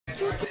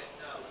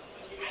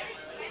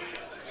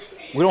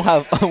we don't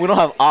have we don't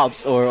have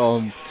ops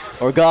or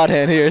God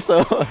hand here,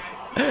 so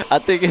I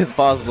think it's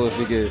possible if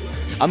we get.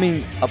 I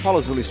mean,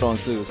 Apollo's really strong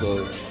too,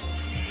 so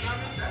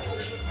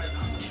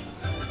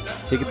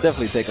he could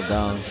definitely take him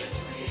down.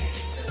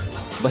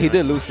 But he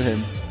did lose to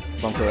him,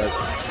 if I'm correct.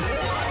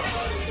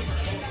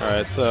 All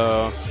right,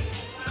 so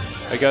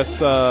I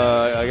guess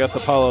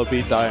Apollo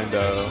beat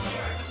Diando.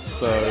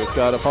 So we've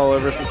got Apollo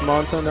versus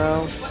Monta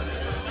now.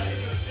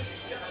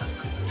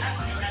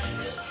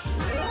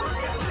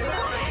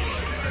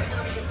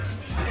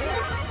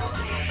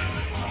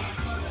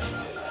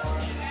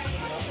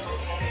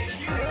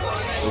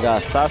 We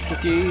got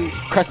Sasuke,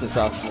 Crescent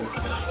Sasuke,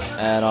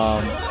 and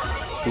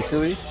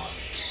Hisui.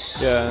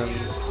 Yeah,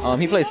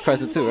 and he plays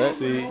Crescent too, right?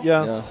 see,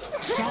 yeah.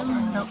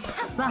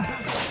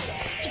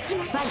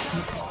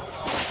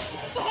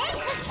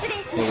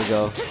 Here we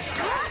go.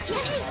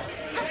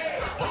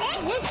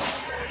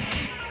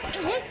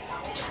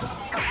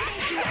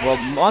 Well,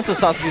 Monta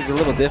Sasuke is a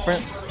little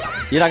different.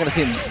 You're not gonna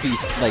see him be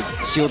like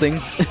shielding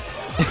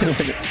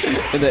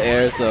in the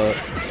air, so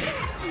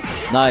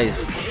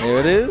nice. There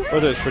it is.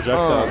 What is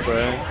projectiles,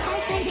 right?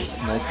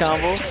 Nice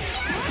combo.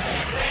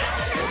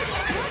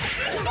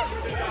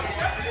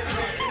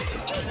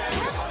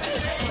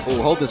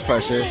 Oh, hold this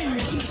pressure.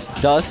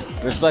 Dust,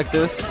 respect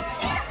this.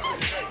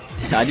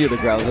 I knew the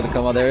grab was gonna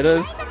come out. There it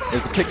is.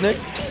 There's the picnic.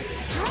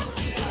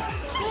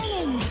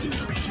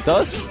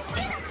 Dust.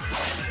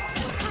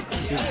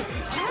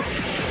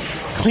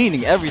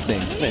 Cleaning everything.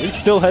 Man, he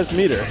still has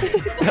meter.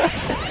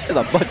 There's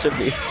a bunch of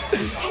me.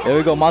 There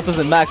we go. Monta's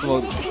in max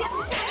mode.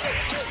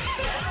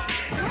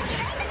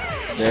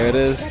 There it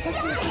is.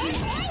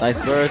 Nice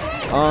burst.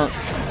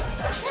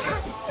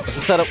 It's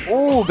a setup.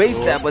 Ooh, base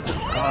stab, but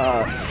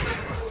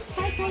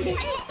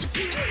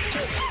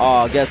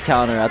oh, guess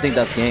counter. I think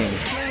that's game.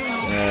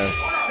 Yeah.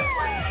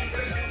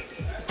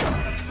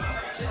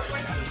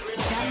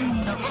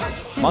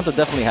 Monta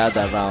definitely had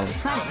that round.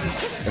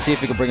 Let's see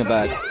if we can bring it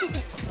back.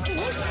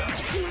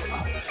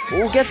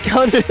 Ooh, gets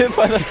countered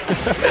by the.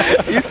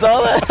 You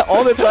saw that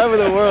all the time in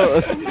the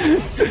world.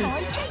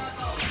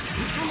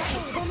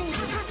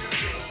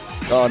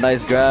 Oh,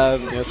 nice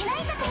grab. Yes.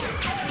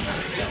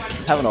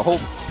 Having a whole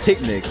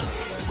picnic.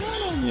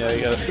 Yeah,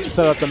 you gotta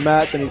set out the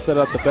mat, then he set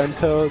out the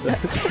bento.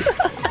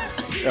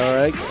 All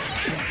right,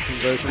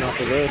 conversion off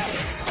of this.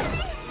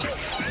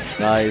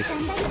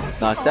 Nice.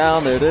 Knocked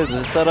down. There it is.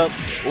 It's set up.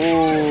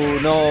 Oh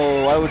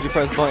no! Why would you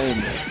press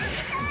button?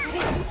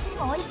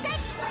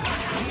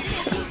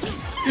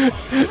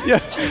 Yeah.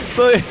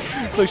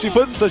 So she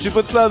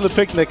puts down the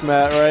picnic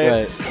mat,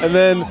 right? And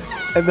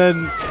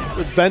then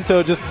the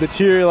bento just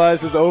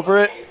materializes over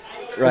it.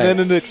 Right. And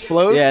then it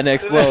explodes. Yeah, and it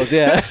explodes.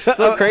 Yeah.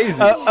 So crazy.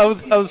 I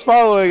was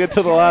following it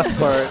to the last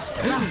part.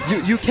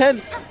 You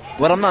can.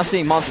 What I'm not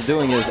seeing Monta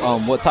doing is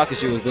what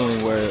Takashi was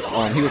doing, where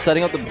he was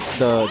setting up the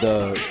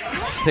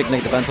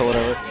picnic, the bento,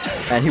 whatever,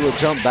 and he would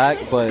jump back,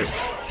 but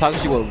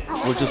Takashi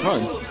would just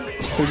run.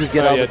 He would just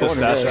get out the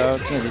corner. Dash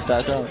out. Yeah, just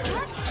dash out.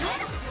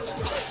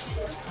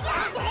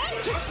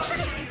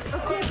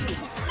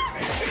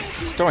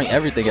 He's throwing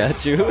everything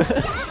at you.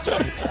 This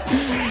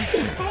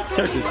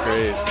character's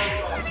great.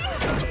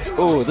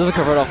 Oh, doesn't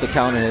convert off the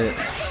counter hit.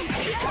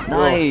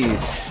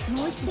 Nice.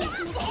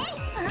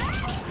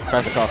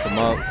 Tries to cross him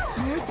up.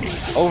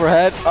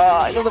 Overhead.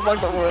 Ah, he doesn't block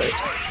the overhead.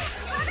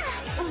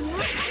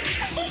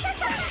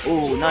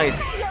 Oh,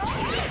 nice.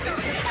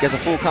 Gets a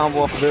full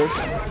combo off of this.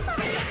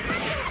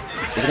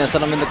 Is he gonna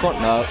set him in the corner?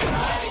 No.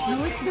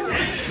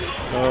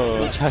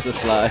 Oh, tries to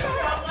slide.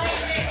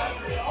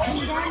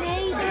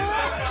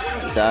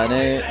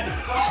 Shine.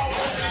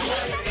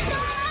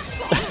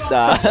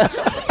 Nah.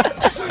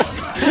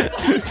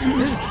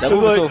 That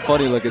move was so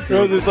funny looking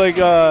too. It's like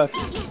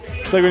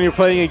when you're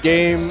playing a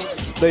game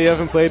that you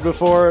haven't played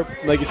before,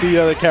 like you see the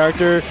other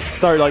character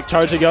start like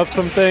charging up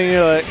something, and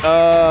you're like,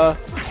 I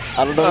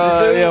don't know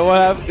what to do. Yeah, what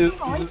happened? Is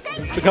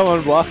this become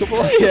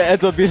unblockable? Yeah, it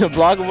ends up being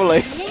unblockable.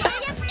 Like,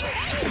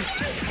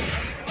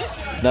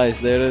 nice,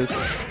 there it is.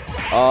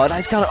 Oh,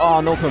 nice counter. Oh,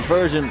 no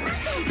conversion.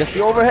 Gets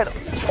the overhead.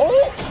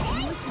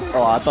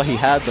 Oh, I thought he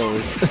had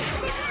those.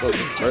 So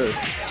dispersed.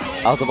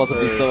 I was about to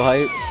be so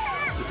hyped.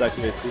 Just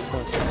activate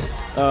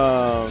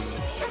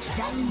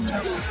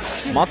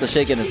Monta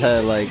shaking his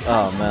head like,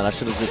 oh man, I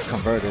should have just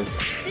converted.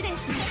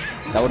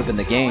 That would have been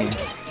the game.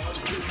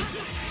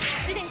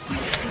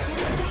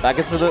 Back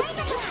into the...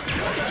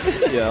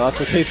 Yeah, lots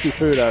of tasty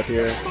food out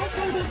here.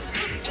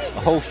 A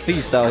whole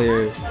feast out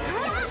here.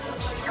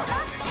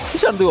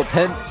 He's trying to do a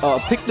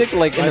picnic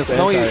like in the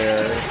snowy...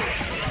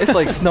 It's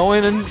like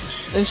snowing and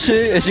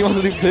shit, and she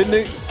wants to do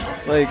picnic?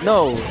 Like,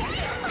 no.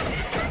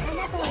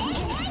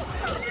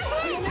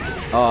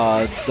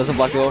 Doesn't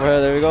block the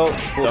overhead. There we go.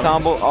 Full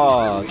combo.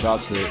 Oh,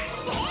 drops it.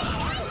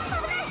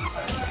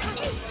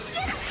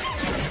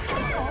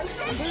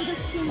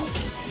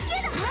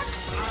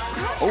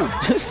 Oh,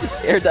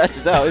 air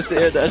dashes out. It's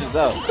the air dashes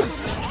out.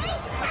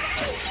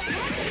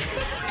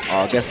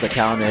 Oh, gets the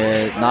counter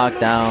hit.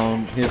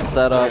 Knockdown. Here's the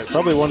setup. Yeah,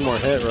 probably one more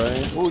hit,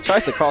 right? Ooh,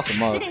 tries to cross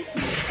him up.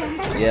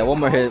 Yeah, one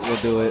more hit will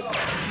do it.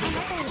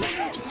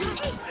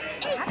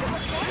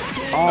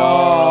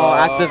 Oh,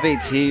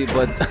 activates heat,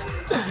 but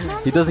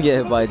he doesn't get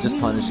hit by it, just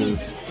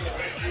punishes.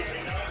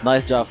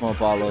 Nice job from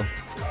Apollo.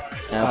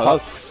 And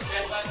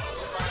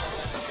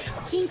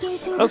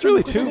that's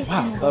really two.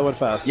 Wow, that went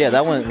fast. Yeah,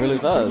 that went really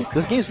fast.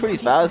 This game's pretty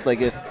fast,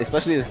 like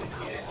especially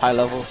if high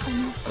level.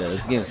 Yeah,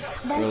 this game's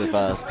really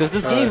fast. Cause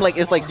this game, like,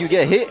 it's like you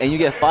get hit and you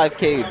get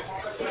 5K.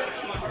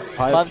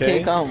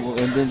 5K combo,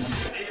 and then.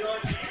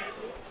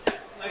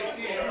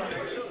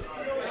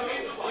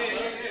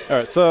 All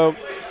right, so